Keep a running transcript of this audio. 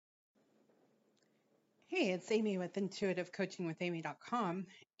Hey, it's Amy with intuitivecoachingwithamy.com,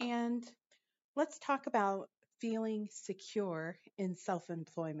 and let's talk about feeling secure in self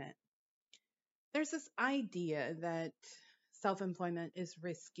employment. There's this idea that self employment is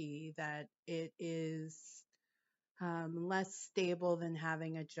risky, that it is less stable than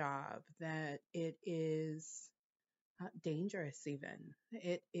having a job, that it is dangerous, even.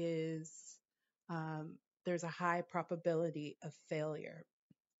 It is, um, there's a high probability of failure.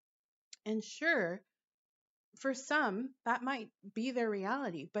 And sure, for some, that might be their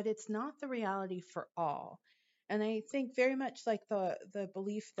reality, but it's not the reality for all. And I think very much like the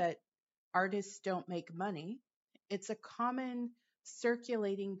belief that artists don't make money, it's a common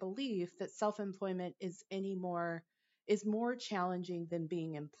circulating belief that self-employment is more challenging than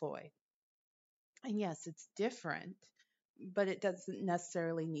being employed. And yes, it's different, but it doesn't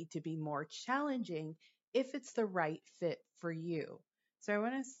necessarily need to be more challenging if it's the right fit for you. So I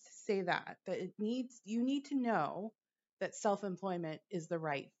want to say that you need to know that self-employment is the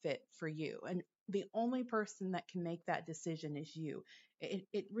right fit for you. And the only person that can make that decision is you.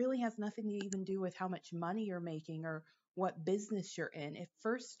 It really has nothing to even do with how much money you're making or what business you're in. It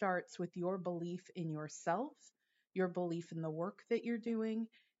first starts with your belief in yourself, your belief in the work that you're doing,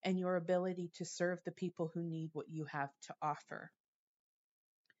 and your ability to serve the people who need what you have to offer.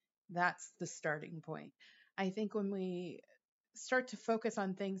 That's the starting point. I think when we start to focus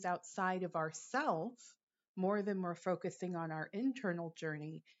on things outside of ourselves more than we're focusing on our internal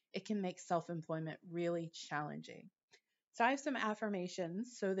journey, it can make self employment really challenging. So, I have some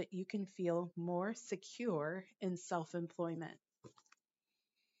affirmations so that you can feel more secure in self employment.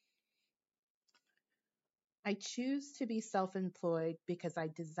 I choose to be self employed because I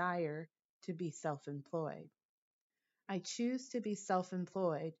desire to be self employed. I choose to be self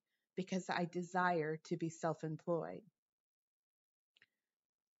employed because I desire to be self employed.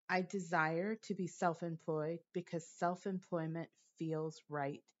 I desire to be self employed because self employment feels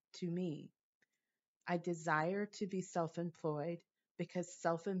right to me. I desire to be self employed because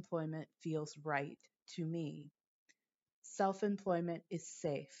self employment feels right to me. Self employment is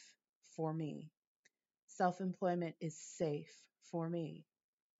safe for me. Self employment is safe for me.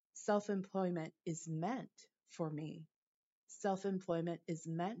 Self employment is meant for me. Self employment is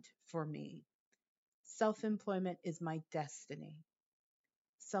meant for me. Self employment is my destiny.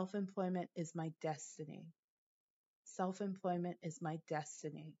 Self employment is my destiny. Self employment is my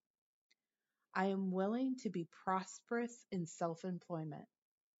destiny. I am willing to be prosperous in self employment.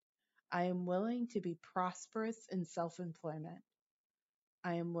 I am willing to be prosperous in self employment.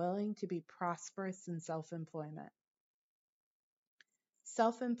 I am willing to be prosperous in self employment.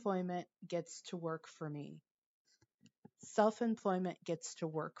 Self employment gets to work for me. Self employment gets to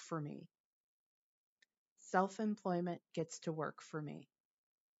work for me. Self employment gets to work for me.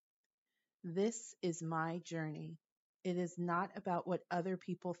 This is my journey. It is not about what other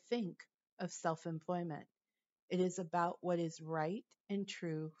people think of self employment. It is about what is right and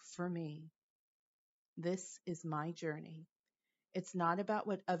true for me. This is my journey. It's not about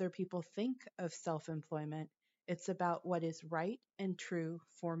what other people think of self employment. It's about what is right and true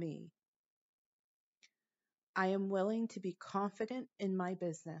for me. I am willing to be confident in my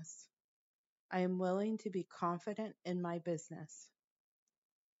business. I am willing to be confident in my business.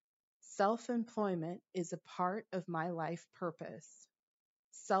 Self-employment is a part of my life purpose.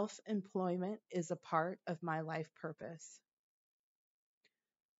 Self-employment is a part of my life purpose.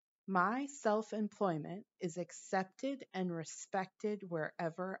 My self-employment is accepted and respected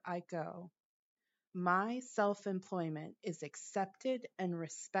wherever I go. My self-employment is accepted and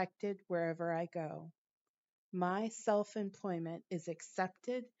respected wherever I go. My self-employment is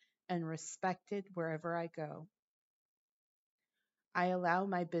accepted and respected wherever I go. I allow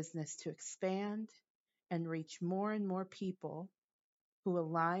my business to expand and reach more and more people who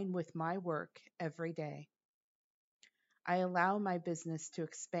align with my work every day. I allow my business to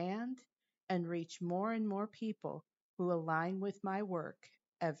expand and reach more and more people who align with my work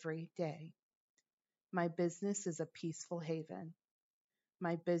every day. My business is a peaceful haven.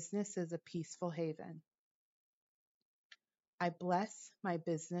 My business is a peaceful haven. I bless my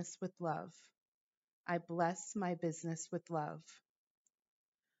business with love. I bless my business with love.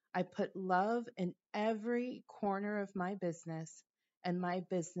 I put love in every corner of my business, and my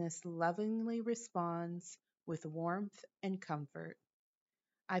business lovingly responds with warmth and comfort.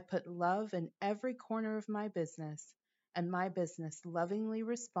 I put love in every corner of my business, and my business lovingly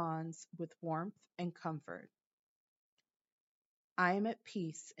responds with warmth and comfort. I am at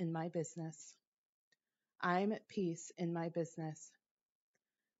peace in my business. I am at peace in my business.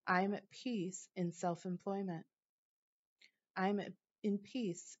 I am at peace in self-employment. I am in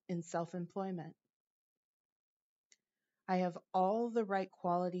peace in self-employment. I have all the right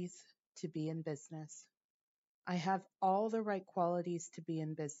qualities to be in business. I have all the right qualities to be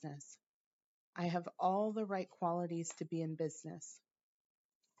in business. I have all the right qualities to be in business.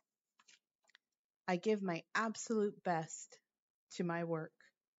 I give my absolute best to my work.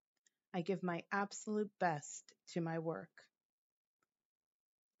 I give my absolute best to my work.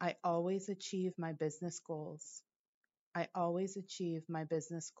 I always achieve my business goals. I always achieve my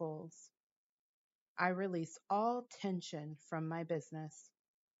business goals. I release all tension from my business.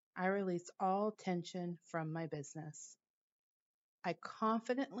 I release all tension from my business. I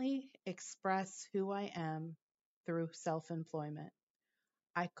confidently express who I am through self employment.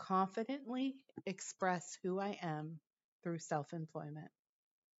 I confidently express who I am through self employment.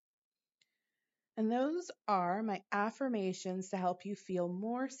 And those are my affirmations to help you feel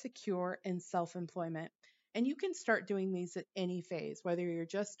more secure in self employment. And you can start doing these at any phase, whether you're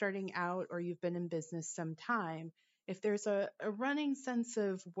just starting out or you've been in business some time. If there's a running sense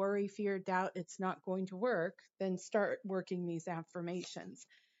of worry, fear, doubt, it's not going to work, then start working these affirmations.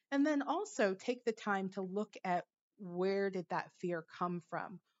 And then also take the time to look at where did that fear come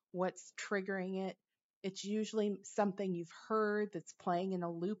from? What's triggering it? It's usually something you've heard that's playing in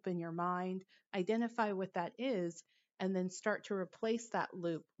a loop in your mind. Identify what that is, and then start to replace that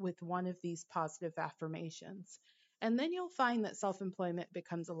loop with one of these positive affirmations. And then you'll find that self employment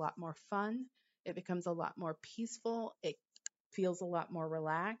becomes a lot more fun. It becomes a lot more peaceful. It feels a lot more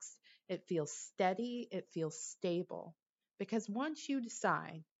relaxed. It feels steady. It feels stable. Because once you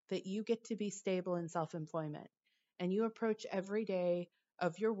decide that you get to be stable in self employment and you approach every day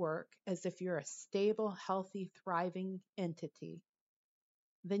of your work as if you're a stable, healthy, thriving entity,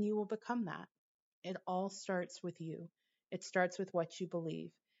 then you will become that. It all starts with you. It starts with what you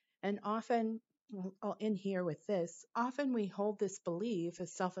believe. And often, I'll end here with this. Often we hold this belief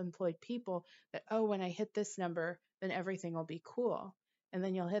as self employed people that, oh, when I hit this number, then everything will be cool. And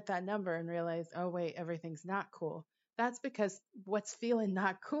then you'll hit that number and realize, oh, wait, everything's not cool. That's because what's feeling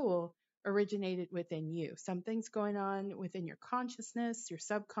not cool originated within you. Something's going on within your consciousness, your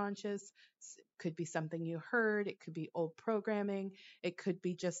subconscious. Could be something you heard, it could be old programming, it could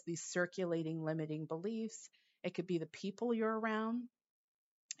be just these circulating limiting beliefs. It could be the people you're around.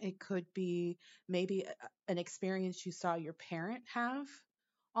 It could be maybe an experience you saw your parent have.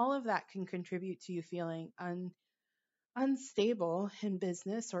 All of that can contribute to you feeling unstable in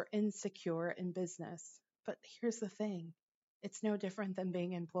business or insecure in business. But here's the thing, it's no different than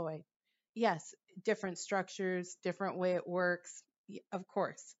being employed. Yes, different structures, different way it works, of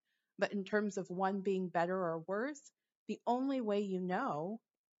course. But in terms of one being better or worse, the only way you know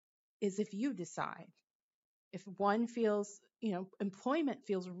is if you decide. If one feels, employment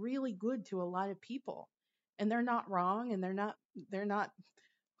feels really good to a lot of people and they're not wrong and they're not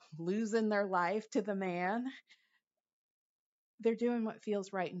losing their life to the man, they're doing what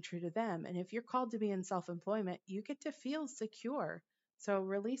feels right and true to them. And if you're called to be in self employment, you get to feel secure. So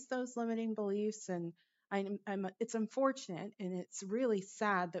release those limiting beliefs. And it's unfortunate and it's really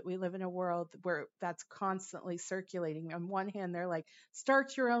sad that we live in a world where that's constantly circulating. On one hand, they're like,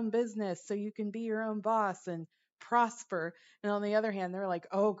 start your own business so you can be your own boss and prosper. And on the other hand, they're like,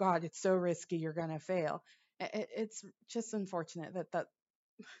 oh God, it's so risky, you're going to fail. It's just unfortunate that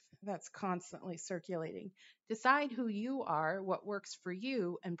that's constantly circulating. Decide who you are, what works for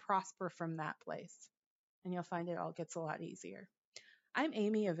you, and prosper from that place. And you'll find it all gets a lot easier. I'm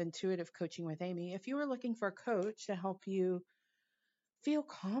Amy of Intuitive Coaching with Amy. If you are looking for a coach to help you feel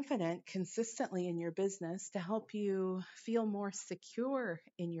confident consistently in your business, to help you feel more secure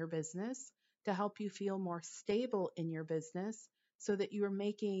in your business, to help you feel more stable in your business so that you are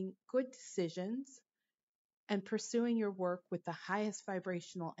making good decisions and pursuing your work with the highest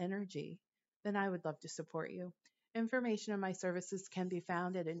vibrational energy, then I would love to support you. Information on my services can be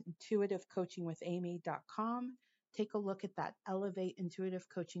found at intuitivecoachingwithamy.com. Take a look at that Elevate Intuitive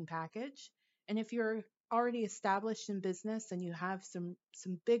Coaching package. And if you're already established in business and you have some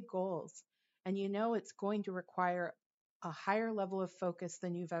big goals and you know it's going to require a higher level of focus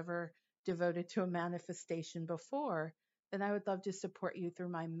than you've ever devoted to a manifestation before, then I would love to support you through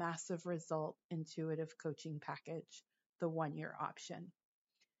my massive result intuitive coaching package, the 1 year option.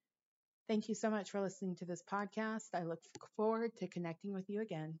 Thank you so much for listening to this podcast. I look forward to connecting with you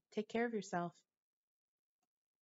again. Take care of yourself.